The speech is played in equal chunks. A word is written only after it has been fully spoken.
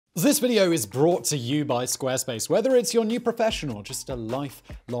This video is brought to you by Squarespace. Whether it's your new profession or just a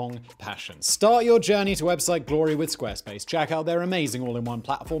lifelong passion, start your journey to website glory with Squarespace. Check out their amazing all-in-one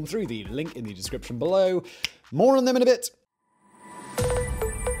platform through the link in the description below. More on them in a bit.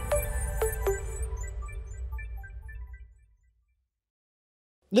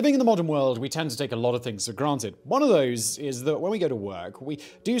 Living in the modern world, we tend to take a lot of things for granted. One of those is that when we go to work, we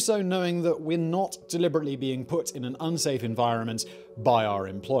do so knowing that we're not deliberately being put in an unsafe environment by our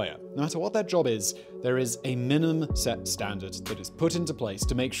employer. No matter what that job is, there is a minimum set standard that is put into place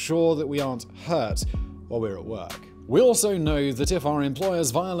to make sure that we aren't hurt while we're at work. We also know that if our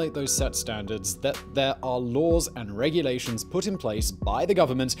employers violate those set standards, that there are laws and regulations put in place by the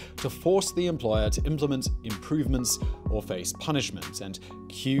government to force the employer to implement improvements or face punishment, and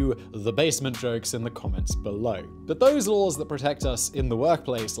cue the basement jokes in the comments below. But those laws that protect us in the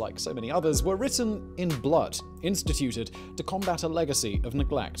workplace, like so many others, were written in blood, instituted to combat a legacy of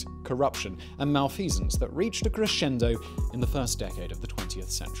neglect, corruption, and malfeasance that reached a crescendo in the first decade of the 20th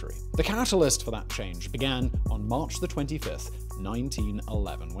century. The catalyst for that change began on March the 25th,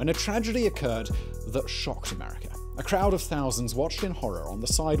 1911, when a tragedy occurred that shocked America. A crowd of thousands watched in horror on the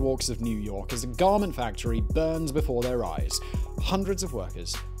sidewalks of New York as a garment factory burned before their eyes. Hundreds of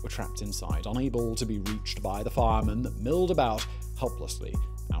workers were trapped inside, unable to be reached by the firemen that milled about helplessly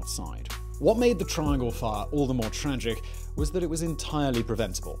outside. What made the Triangle Fire all the more tragic was that it was entirely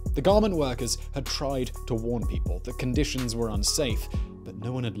preventable. The garment workers had tried to warn people that conditions were unsafe, but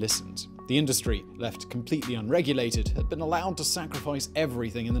no one had listened. The industry, left completely unregulated, had been allowed to sacrifice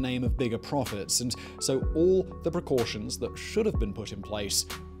everything in the name of bigger profits, and so all the precautions that should have been put in place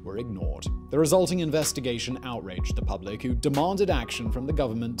were ignored. The resulting investigation outraged the public, who demanded action from the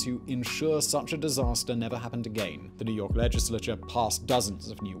government to ensure such a disaster never happened again. The New York legislature passed dozens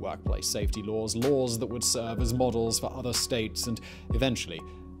of new workplace safety laws that would serve as models for other states and eventually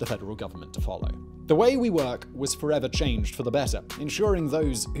the federal government to follow. The way we work was forever changed for the better, ensuring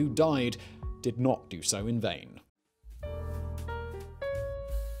those who died did not do so in vain.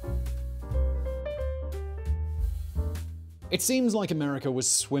 It seems like America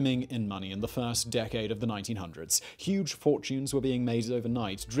was swimming in money in the first decade of the 1900s. Huge fortunes were being made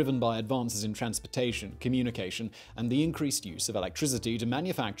overnight, driven by advances in transportation, communication, and the increased use of electricity to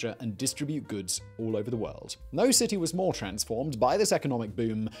manufacture and distribute goods all over the world. No city was more transformed by this economic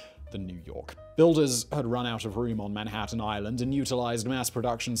boom than New York. Builders had run out of room on Manhattan Island and utilized mass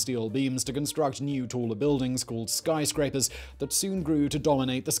production steel beams to construct new, taller buildings called skyscrapers that soon grew to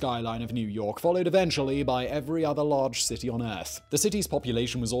dominate the skyline of New York, followed eventually by every other large city on Earth. The city's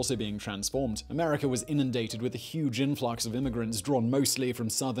population was also being transformed. America was inundated with a huge influx of immigrants drawn mostly from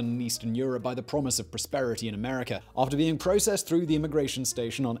Southern and Eastern Europe by the promise of prosperity in America. After being processed through the immigration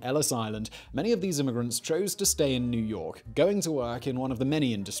station on Ellis Island, many of these immigrants chose to stay in New York, going to work in one of the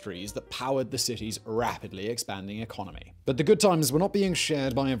many industries that powered the city's rapidly expanding economy. But the good times were not being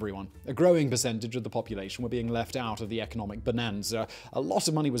shared by everyone. A growing percentage of the population were being left out of the economic bonanza. A lot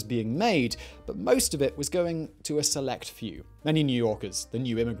of money was being made, but most of it was going to a select few. Many New Yorkers, the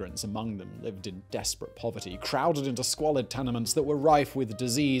new immigrants among them, lived in desperate poverty, crowded into squalid tenements that were rife with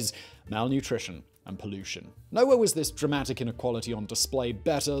disease, malnutrition, and pollution. Nowhere was this dramatic inequality on display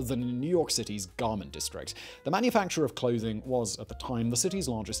better than in New York City's garment district. The manufacture of clothing was, at the time, the city's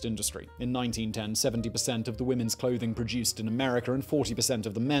largest industry. In 1910, 70% of the women's clothing produced in America and 40%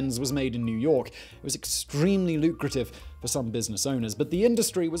 of the men's was made in New York. It was extremely lucrative for some business owners, but the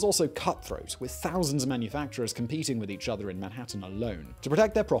industry was also cutthroat, with thousands of manufacturers competing with each other in Manhattan alone. To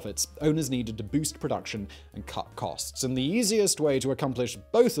protect their profits, owners needed to boost production and cut costs, and the easiest way to accomplish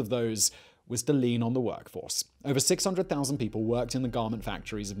both of those was to lean on the workforce. Over 600,000 people worked in the garment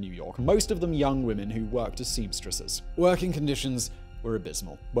factories of New York, most of them young women who worked as seamstresses. Working conditions were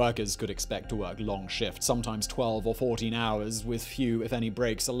abysmal. Workers could expect to work long shifts, sometimes 12 or 14 hours, with few, if any,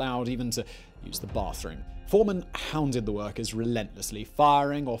 breaks allowed even to use the bathroom. Foremen hounded the workers relentlessly,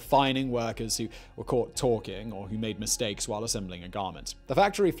 firing or fining workers who were caught talking or who made mistakes while assembling a garment. The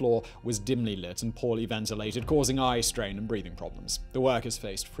factory floor was dimly lit and poorly ventilated, causing eye strain and breathing problems. The workers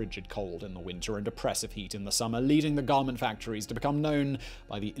faced frigid cold in the winter and oppressive heat in the summer, leading the garment factories to become known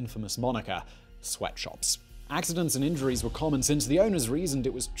by the infamous moniker, sweatshops. Accidents and injuries were common since the owners reasoned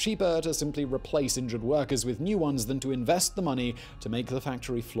it was cheaper to simply replace injured workers with new ones than to invest the money to make the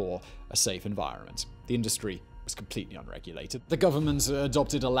factory floor a safe environment. The industry was completely unregulated. The government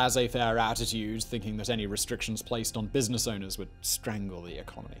adopted a laissez-faire attitude, thinking that any restrictions placed on business owners would strangle the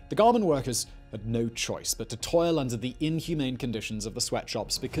economy. The garment workers had no choice but to toil under the inhumane conditions of the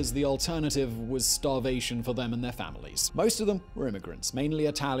sweatshops because the alternative was starvation for them and their families. Most of them were immigrants, mainly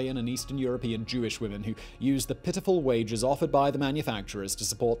Italian and Eastern European Jewish women who used the pitiful wages offered by the manufacturers to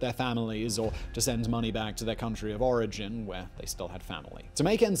support their families or to send money back to their country of origin, where they still had family. To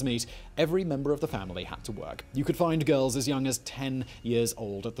make ends meet, every member of the family had to work. You could find girls as young as 10 years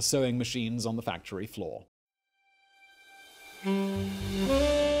old at the sewing machines on the factory floor.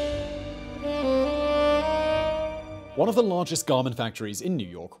 One of the largest garment factories in New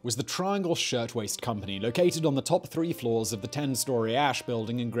York was the Triangle Shirtwaist Company, located on the top 3 floors of the 10-story Ash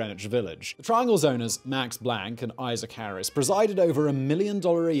building in Greenwich Village. The Triangle's owners, Max Blank and Isaac Harris, presided over a $1 million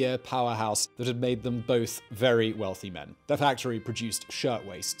a year powerhouse that had made them both very wealthy men. Their factory produced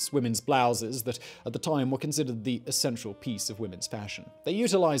shirtwaists, women's blouses that at the time were considered the essential piece of women's fashion. They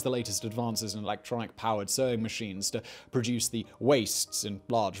utilized the latest advances in electronic-powered sewing machines to produce the waists in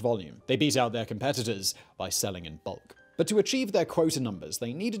large volume. They beat out their competitors by selling in bulk. But to achieve their quota numbers,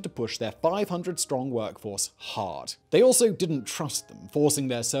 they needed to push their 500-strong workforce hard. They also didn't trust them, forcing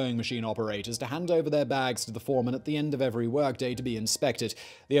their sewing machine operators to hand over their bags to the foreman at the end of every workday to be inspected.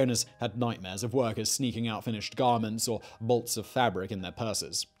 The owners had nightmares of workers sneaking out finished garments or bolts of fabric in their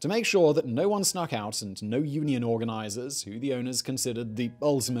purses. To make sure that no one snuck out and no union organizers, who the owners considered the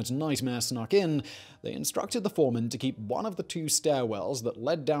ultimate nightmare, snuck in, they instructed the foreman to keep one of the 2 stairwells that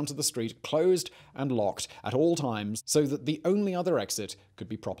led down to the street closed and locked at all times so that the only other exit could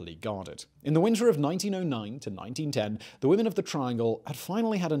be properly guarded. In the winter of 1909 to 1910, the women of the Triangle had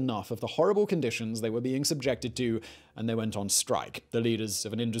finally had enough of the horrible conditions they were being subjected to, and they went on strike, the leaders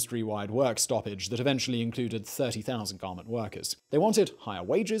of an industry-wide work stoppage that eventually included 30,000 garment workers. They wanted higher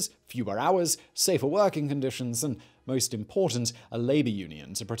wages, fewer hours, safer working conditions, and most important, a labor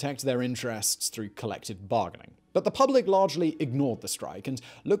union to protect their interests through collective bargaining. But the public largely ignored the strike and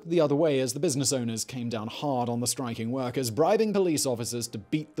looked the other way as the business owners came down hard on the striking workers, bribing police officers to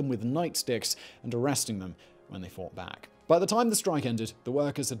beat them with nightsticks and arresting them when they fought back. By the time the strike ended, the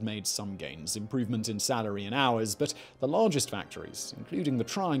workers had made some gains, improvement in salary and hours, but the largest factories, including the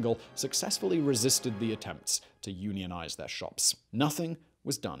Triangle, successfully resisted the attempts to unionize their shops. Nothing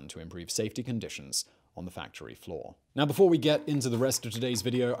was done to improve safety conditions on the factory floor. Now, before we get into the rest of today's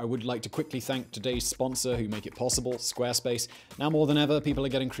video, I would like to quickly thank today's sponsor who make it possible, Squarespace. Now more than ever, people are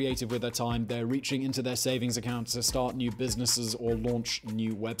getting creative with their time. They're reaching into their savings accounts to start new businesses or launch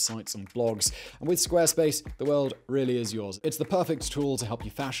new websites and blogs. And with Squarespace, the world really is yours. It's the perfect tool to help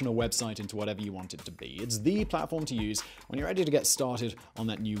you fashion a website into whatever you want it to be. It's the platform to use when you're ready to get started on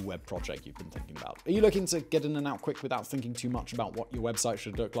that new web project you've been thinking about. Are you looking to get in and out quick without thinking too much about what your website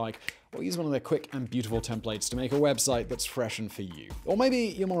should look like? Or use one of their quick and beautiful templates to make a website that's fresh and for you. Or maybe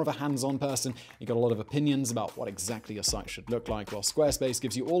you're more of a hands-on person, you got a lot of opinions about what exactly your site should look like. Well, Squarespace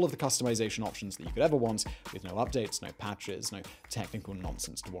gives you all of the customization options that you could ever want, with no updates, no patches, no technical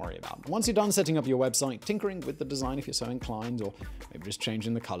nonsense to worry about. Once you're done setting up your website, tinkering with the design if you're so inclined, or maybe just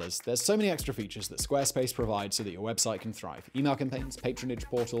changing the colors, there's so many extra features that Squarespace provides so that your website can thrive. Email campaigns, patronage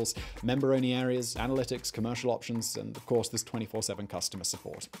portals, member-only areas, analytics, commercial options, and of course there's 24/7 customer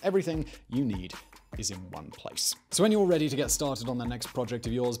support. Everything you need is in one place. So when you're ready to get started on that next project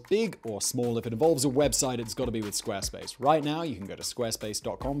of yours, big or small, if it involves a website, it's got to be with Squarespace. Right now, you can go to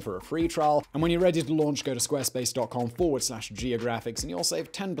squarespace.com for a free trial, and when you're ready to launch, go to squarespace.com/geographics, and you'll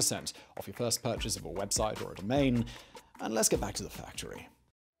save 10% off your first purchase of a website or a domain. And let's get back to the factory.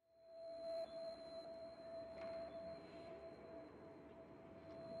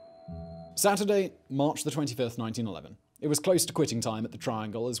 Saturday, March the 25th, 1911. It was close to quitting time at the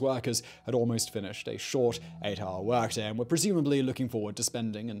Triangle as workers had almost finished a short 8-hour workday and were presumably looking forward to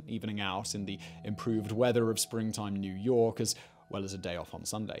spending an evening out in the improved weather of springtime New York, as well as a day off on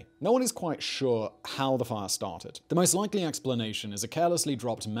Sunday. No one is quite sure how the fire started. The most likely explanation is a carelessly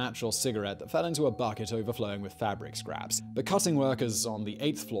dropped match or cigarette that fell into a bucket overflowing with fabric scraps. But cutting workers on the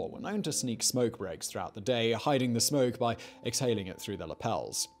 8th floor were known to sneak smoke breaks throughout the day, hiding the smoke by exhaling it through their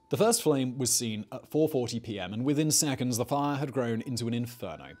lapels. The first flame was seen at 4:40 p.m. and within seconds the fire had grown into an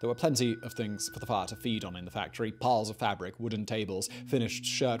inferno. There were plenty of things for the fire to feed on in the factory: piles of fabric, wooden tables, finished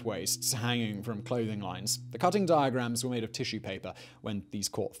shirtwaists hanging from clothing lines. The cutting diagrams were made of tissue paper. When these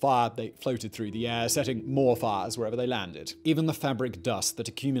caught fire, they floated through the air, setting more fires wherever they landed. Even the fabric dust that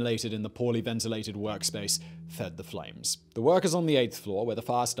accumulated in the poorly ventilated workspace fed the flames. The workers on the 8th floor, where the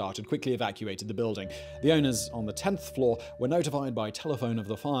fire started, quickly evacuated the building. The owners on the 10th floor were notified by telephone of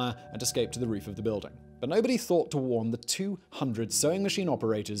the fire and escaped to the roof of the building. But nobody thought to warn the 200 sewing machine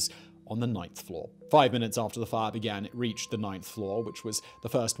operators on the 9th floor. 5 minutes after the fire began, it reached the 9th floor, which was the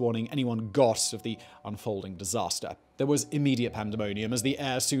first warning anyone got of the unfolding disaster. There was immediate pandemonium as the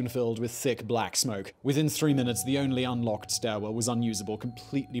air soon filled with thick black smoke. Within 3 minutes, the only unlocked stairwell was unusable,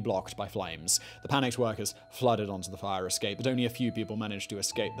 completely blocked by flames. The panicked workers flooded onto the fire escape, but only a few people managed to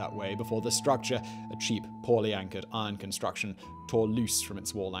escape that way before the structure, a cheap, poorly anchored iron construction, tore loose from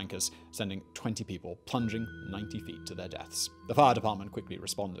its wall anchors, sending 20 people plunging 90 feet to their deaths. The fire department quickly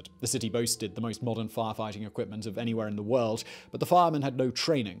responded. The city boasted the most modern firefighting equipment of anywhere in the world, but the firemen had no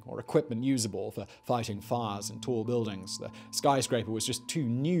training or equipment usable for fighting fires in tall buildings. The skyscraper was just too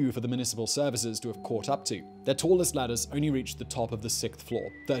new for the municipal services to have caught up to. Their tallest ladders only reached the top of the 6th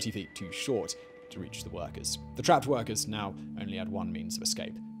floor, 30 feet too short to reach the workers. The trapped workers now only had one means of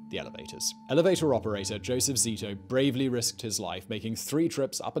escape: the elevators. Elevator operator Joseph Zito bravely risked his life, making 3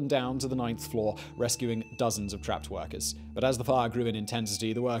 trips up and down to the 9th floor, rescuing dozens of trapped workers. But as the fire grew in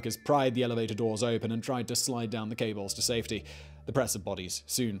intensity, the workers pried the elevator doors open and tried to slide down the cables to safety. The press of bodies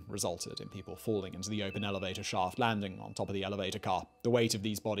soon resulted in people falling into the open elevator shaft, landing on top of the elevator car. The weight of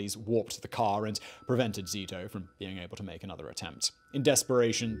these bodies warped the car and prevented Zito from being able to make another attempt. In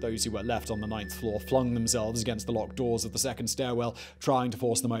desperation, those who were left on the 9th floor flung themselves against the locked doors of the 2nd stairwell, trying to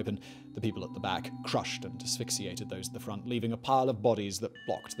force them open. The people at the back crushed and asphyxiated those at the front, leaving a pile of bodies that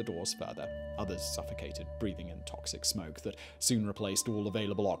blocked the doors further. Others suffocated, breathing in toxic smoke that soon replaced all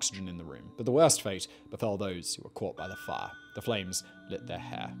available oxygen in the room. But the worst fate befell those who were caught by the fire. The flames lit their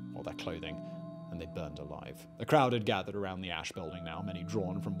hair or their clothing, and they burned alive. A crowd had gathered around the Ash building now, many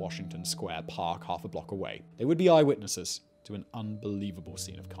drawn from Washington Square Park half a block away. They would be eyewitnesses to an unbelievable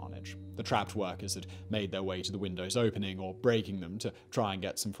scene of carnage. The trapped workers had made their way to the windows opening or breaking them to try and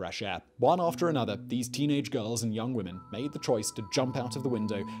get some fresh air. One after another, these teenage girls and young women made the choice to jump out of the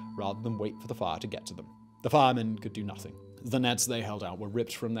window rather than wait for the fire to get to them. The firemen could do nothing. The nets they held out were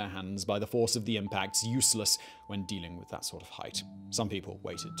ripped from their hands by the force of the impacts, useless when dealing with that sort of height. Some people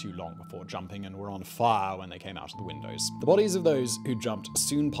waited too long before jumping and were on fire when they came out of the windows. The bodies of those who jumped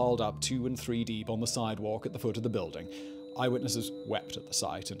soon piled up 2 and 3 deep on the sidewalk at the foot of the building. Eyewitnesses wept at the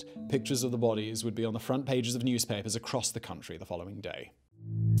sight, and pictures of the bodies would be on the front pages of newspapers across the country the following day.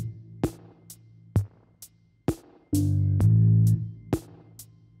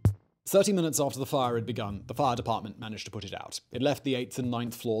 "30 minutes after the fire had begun, the fire department managed to put it out. It left the 8th and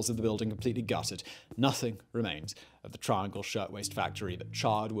 9th floors of the building completely gutted. Nothing remained of the Triangle Shirtwaist factory but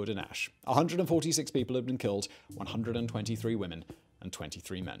charred wood and ash. 146 people had been killed, 123 women and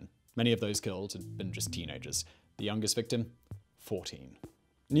 23 men. Many of those killed had been just teenagers. The youngest victim, 14.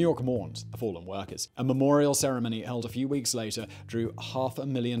 New York mourned the fallen workers. A memorial ceremony held a few weeks later drew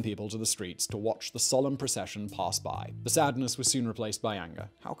 500,000 people to the streets to watch the solemn procession pass by. The sadness was soon replaced by anger.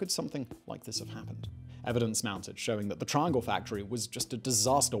 How could something like this have happened? Evidence mounted showing that the Triangle factory was just a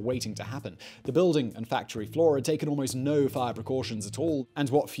disaster waiting to happen. The building and factory floor had taken almost no fire precautions at all, and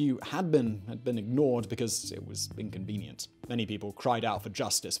what few had been ignored because it was inconvenient. Many people cried out for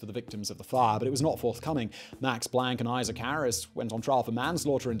justice for the victims of the fire, but it was not forthcoming. Max Planck and Isaac Harris went on trial for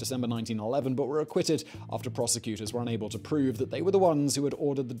manslaughter in December 1911, but were acquitted after prosecutors were unable to prove that they were the ones who had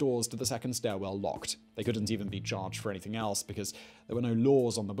ordered the doors to the 2nd stairwell locked. They couldn't even be charged for anything else because there were no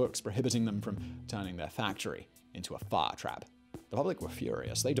laws on the books prohibiting them from turning their factory into a fire trap. The public were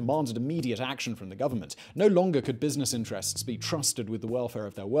furious. They demanded immediate action from the government. No longer could business interests be trusted with the welfare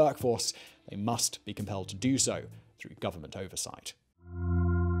of their workforce. They must be compelled to do so through government oversight.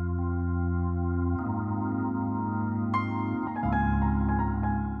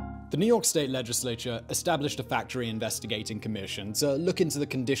 The New York State Legislature established a factory investigating commission to look into the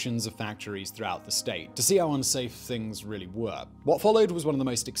conditions of factories throughout the state, to see how unsafe things really were. What followed was one of the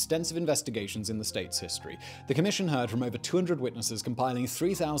most extensive investigations in the state's history. The commission heard from over 200 witnesses, compiling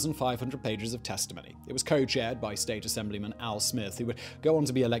 3,500 pages of testimony. It was co-chaired by State Assemblyman Al Smith, who would go on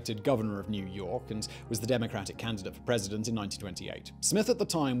to be elected governor of New York and was the Democratic candidate for president in 1928. Smith at the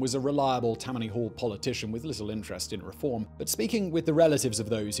time was a reliable Tammany Hall politician with little interest in reform, but speaking with the relatives of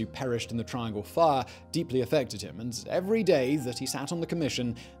those who perished in the Triangle Fire deeply affected him, and every day that he sat on the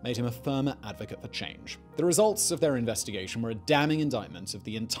commission made him a firmer advocate for change. The results of their investigation were a damning indictment of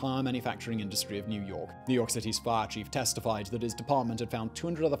the entire manufacturing industry of New York. New York City's fire chief testified that his department had found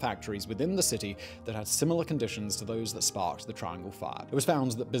 200 other factories within the city that had similar conditions to those that sparked the Triangle Fire. It was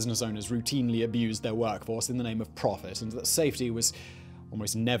found that business owners routinely abused their workforce in the name of profit, and that safety was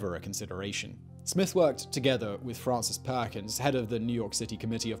almost never a consideration. Smith worked together with Francis Perkins, head of the New York City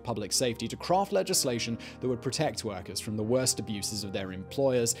Committee of Public Safety, to craft legislation that would protect workers from the worst abuses of their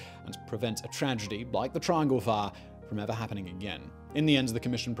employers and prevent a tragedy like the Triangle Fire from ever happening again. In the end, the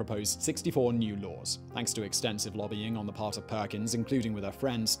commission proposed 64 new laws. Thanks to extensive lobbying on the part of Perkins, including with her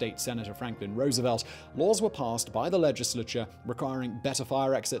friend, State Senator Franklin Roosevelt, laws were passed by the legislature requiring better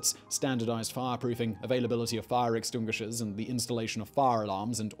fire exits, standardized fireproofing, availability of fire extinguishers, and the installation of fire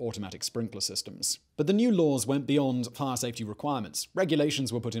alarms and automatic sprinkler systems. But the new laws went beyond fire safety requirements.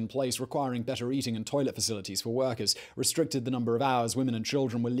 Regulations were put in place requiring better eating and toilet facilities for workers, restricted the number of hours women and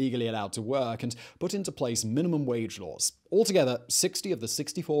children were legally allowed to work, and put into place minimum wage laws. Altogether, 60 of the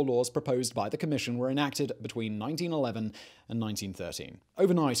 64 laws proposed by the Commission were enacted between 1911 and 1913.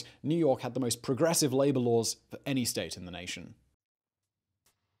 Overnight, New York had the most progressive labor laws for any state in the nation.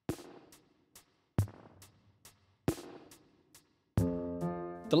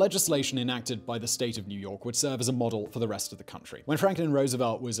 The legislation enacted by the state of New York would serve as a model for the rest of the country. When Franklin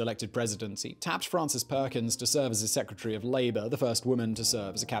Roosevelt was elected president, he tapped Frances Perkins to serve as his Secretary of Labor, the first woman to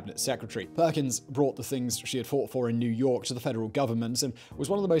serve as a cabinet secretary. Perkins brought the things she had fought for in New York to the federal government and was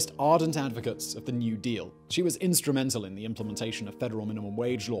one of the most ardent advocates of the New Deal. She was instrumental in the implementation of federal minimum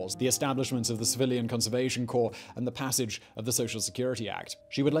wage laws, the establishment of the Civilian Conservation Corps, and the passage of the Social Security Act.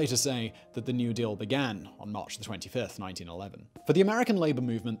 She would later say that the New Deal began on March 25, 1911. For the American labor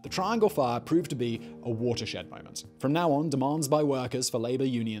movement, the Triangle Fire proved to be a watershed moment. From now on, demands by workers for labor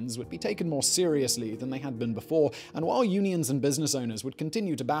unions would be taken more seriously than they had been before, and while unions and business owners would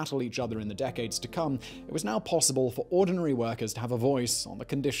continue to battle each other in the decades to come, it was now possible for ordinary workers to have a voice on the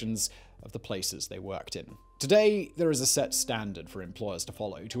conditions of the places they worked in. Today, there is a set standard for employers to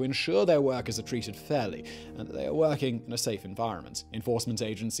follow to ensure their workers are treated fairly and that they are working in a safe environment. Enforcement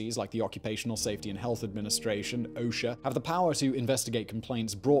agencies like the Occupational Safety and Health Administration, OSHA, have the power to investigate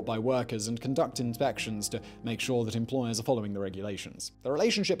complaints brought by workers and conduct inspections to make sure that employers are following the regulations. The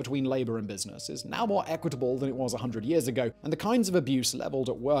relationship between labor and business is now more equitable than it was 100 years ago, and the kinds of abuse leveled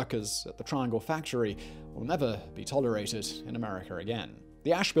at workers at the Triangle factory will never be tolerated in America again.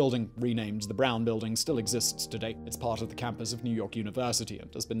 The Ash Building, renamed the Brown Building, still exists today. It's part of the campus of New York University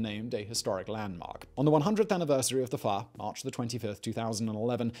and has been named a historic landmark. On the 100th anniversary of the fire, March 25,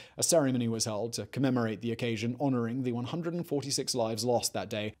 2011, a ceremony was held to commemorate the occasion, honoring the 146 lives lost that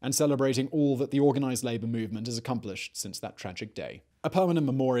day and celebrating all that the organized labor movement has accomplished since that tragic day. A permanent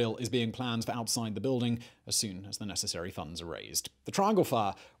memorial is being planned for outside the building as soon as the necessary funds are raised. The Triangle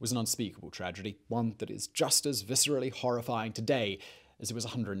Fire was an unspeakable tragedy, one that is just as viscerally horrifying today as it was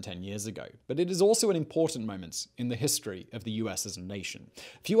 110 years ago. But it is also an important moment in the history of the US as a nation.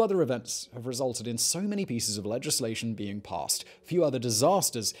 Few other events have resulted in so many pieces of legislation being passed. Few other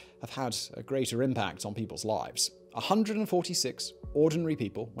disasters have had a greater impact on people's lives. 146 ordinary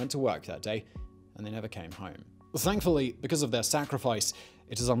people went to work that day, and they never came home. Thankfully, because of their sacrifice,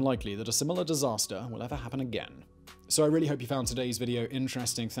 it is unlikely that a similar disaster will ever happen again. So I really hope you found today's video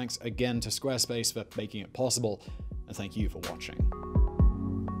interesting. Thanks again to Squarespace for making it possible, and thank you for watching.